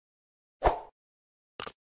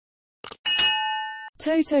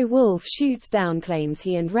Toto Wolff shoots down claims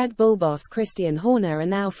he and Red Bull boss Christian Horner are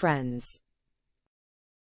now friends.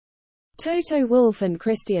 Toto Wolff and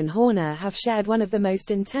Christian Horner have shared one of the most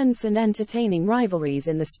intense and entertaining rivalries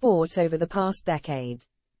in the sport over the past decade.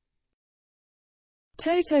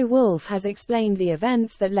 Toto Wolff has explained the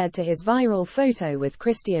events that led to his viral photo with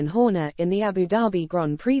Christian Horner in the Abu Dhabi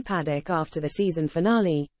Grand Prix paddock after the season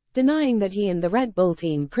finale, denying that he and the Red Bull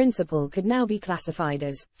team principal could now be classified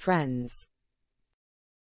as friends.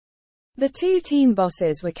 The two team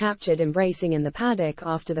bosses were captured embracing in the paddock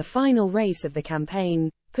after the final race of the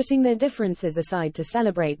campaign, putting their differences aside to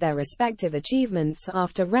celebrate their respective achievements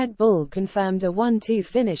after Red Bull confirmed a 1-2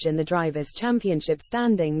 finish in the Drivers' Championship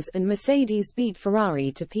standings and Mercedes beat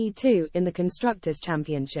Ferrari to P2 in the Constructors'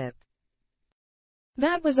 Championship.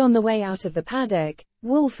 That was on the way out of the paddock,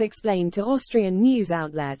 Wolff explained to Austrian news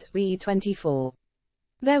outlet E24.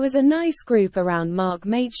 There was a nice group around Mark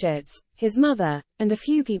Mateschitz, his mother, and a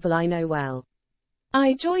few people I know well.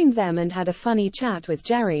 I joined them and had a funny chat with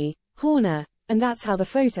Jerry, Horner, and that's how the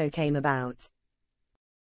photo came about.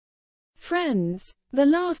 Friends, the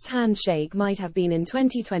last handshake might have been in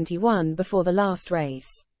 2021 before the last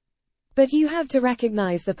race. But you have to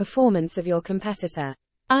recognize the performance of your competitor.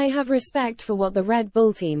 I have respect for what the Red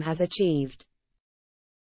Bull team has achieved.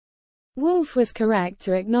 Wolff was correct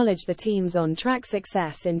to acknowledge the team's on-track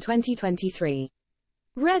success in 2023.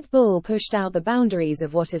 Red Bull pushed out the boundaries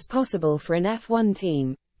of what is possible for an F1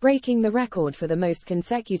 team, breaking the record for the most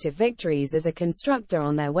consecutive victories as a constructor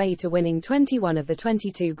on their way to winning 21 of the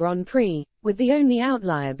 22 Grand Prix, with the only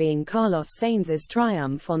outlier being Carlos Sainz's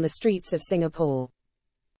triumph on the streets of Singapore.